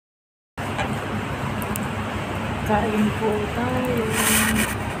Kain po tayo.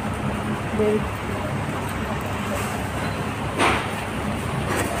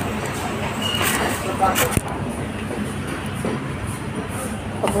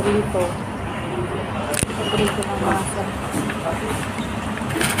 Paborito. Paborito ng masa.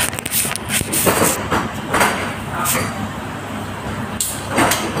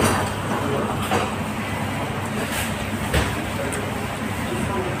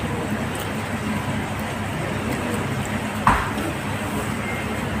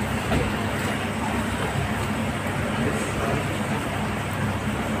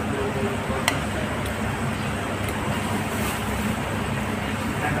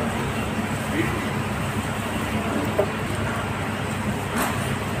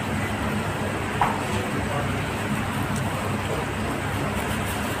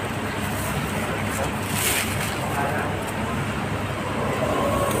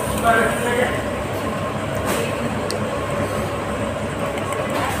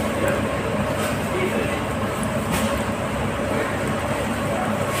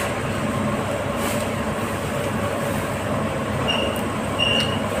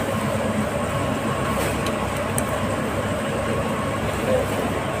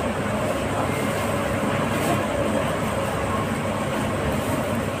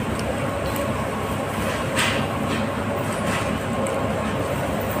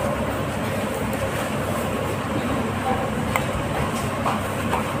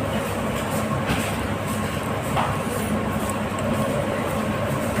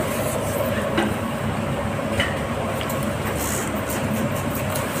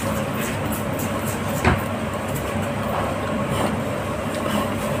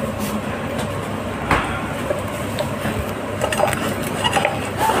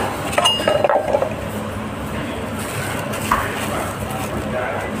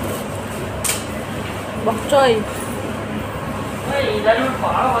 Bok choy.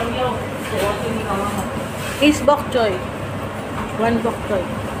 Is bok choy. 1 bok choy.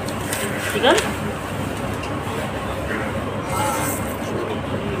 Chicken?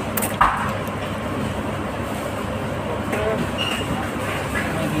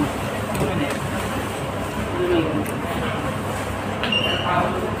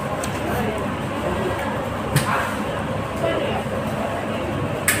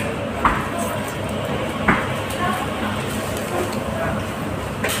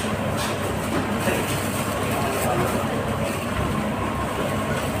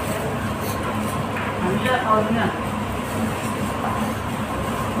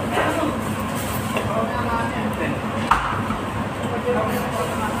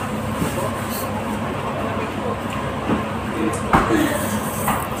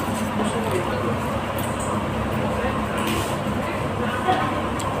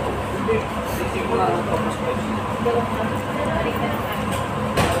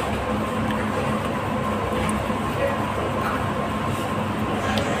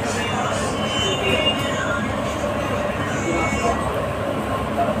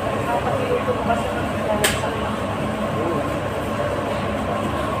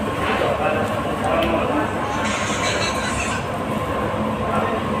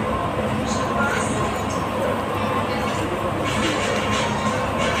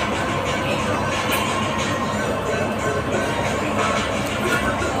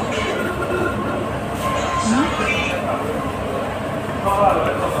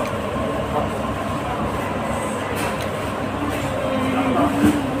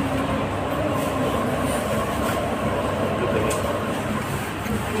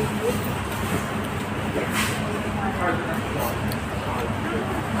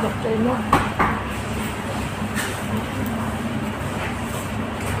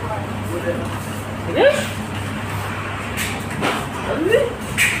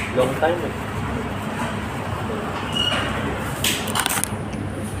 Long time.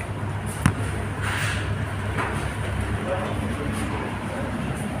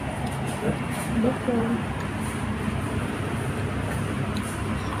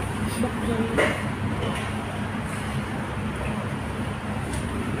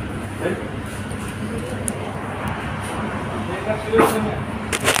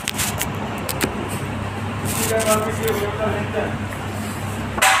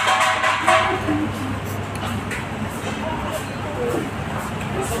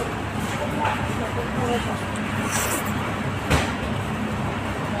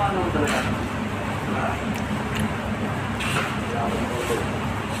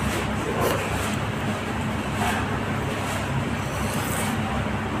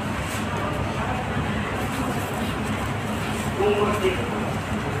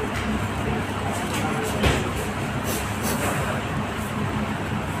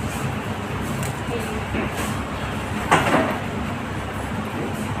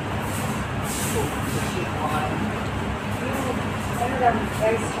 请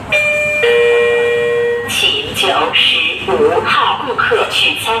95号顾客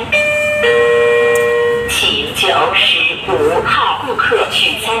取餐。请95号顾客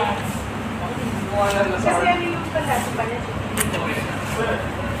取餐。 Kasi ano yung kalasa pa niya?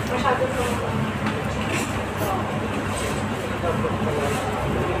 Masyado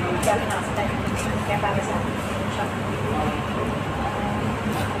sa kaya para sa akin.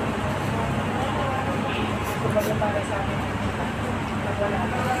 Kumbaga para sa akin. Pag wala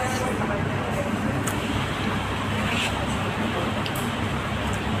ka.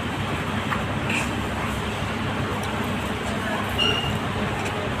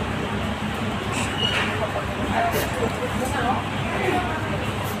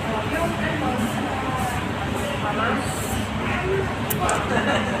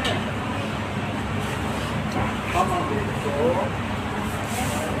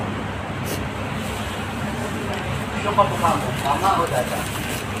 Ano pa pumamo? Mama o dada?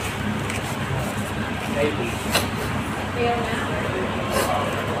 Maybe.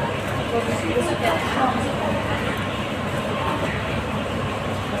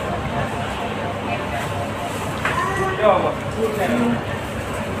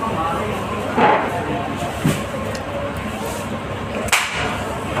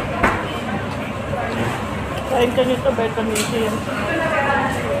 Kain ka nito, vitamin C yan.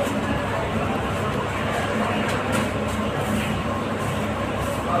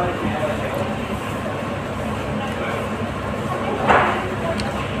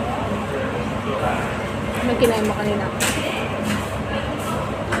 Anong kinain mo kanina?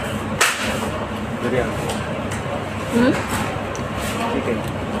 Biryani. Hmm? Chicken.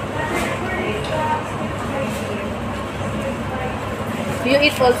 You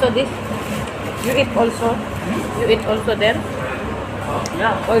eat also this? You eat also? You eat also there?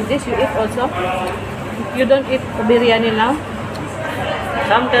 Yeah. Or this you eat also? You don't eat biryani now?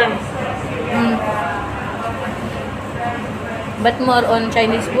 Sometimes. Mm. But more on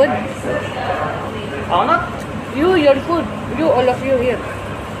Chinese food? Or not? Your food. You, all of you here.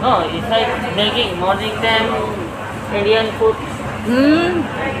 No, it's like making morning time Indian food. Hmm.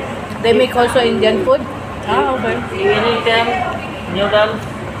 They make also Indian food? Ah, okay. Evening time noodles.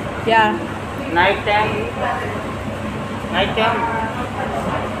 Yeah. Night time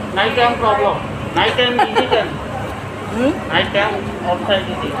problem. Night time easy time. Hmm? Night time outside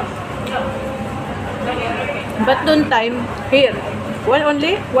easy. But noon time, here. One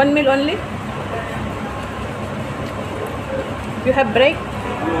only? One meal only? You have break?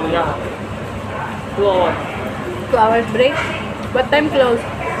 Yeah. 2 hours. 2 hours break? What time close?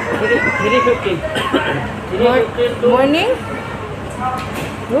 3:15. 3:15 to Morning?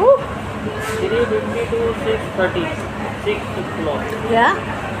 Ooh. 3:50 to 6:30. 6 o'clock. Yeah?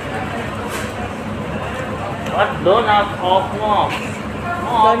 But don't have off more.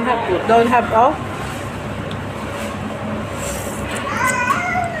 Don't have off?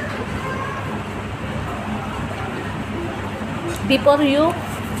 Before you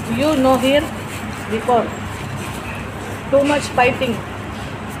know here, before. Too much fighting.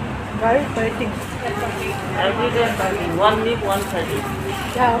 Right? Fighting. Every day fighting. 1 week, 1 fighting.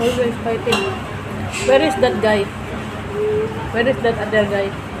 Yeah, always fighting. Where is that guy? Where is that other guy?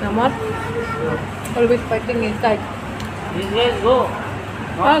 Namor? Always fighting inside. These guys go.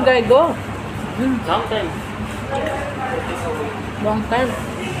 Ah, guy go. Sometimes. Long time.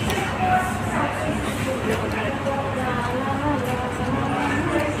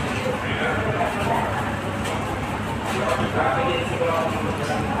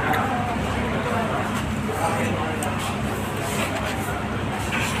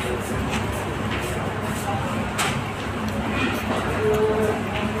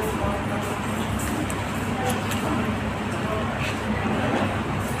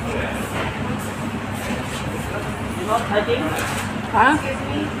 You not fighting? Huh?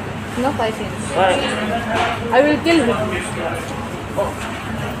 No fighting. Why? I will kill him.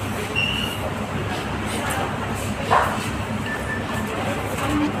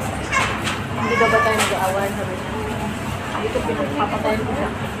 Hindi ba tayo nag-aaway? Sabi niya. Dito pinapapatayin ko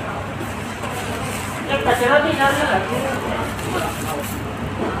siya.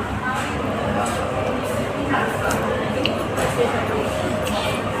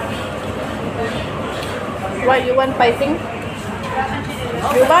 Why you want fighting?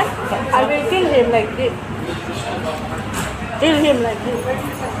 You want? I will kill him like this. Kill him like this.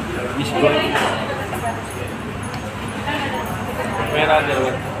 Where are the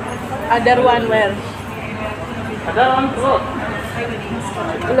one? Other one where? Other one close.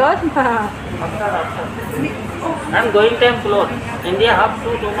 Lord? I'm going time close. India have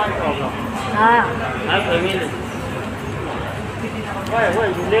 2 months problem. Ah. My family. Why?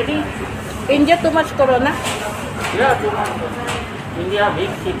 You ready? India too much corona? Yeah, too much. India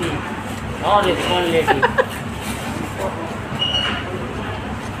big city. No responsibility.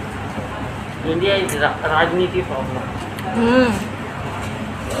 India is Rajniti problem. Hmm.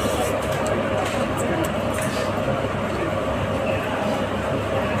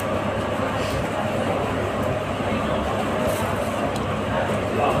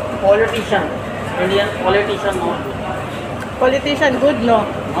 Politician. Indian politician no. Politician good, no?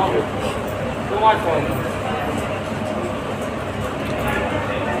 No. Too much problem.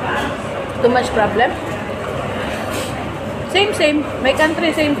 Too much problem? Same. My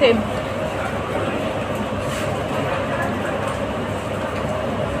country, same.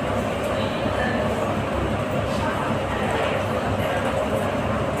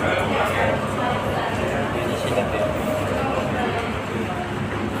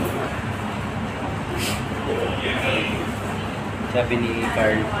 Sabi ni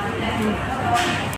Carl,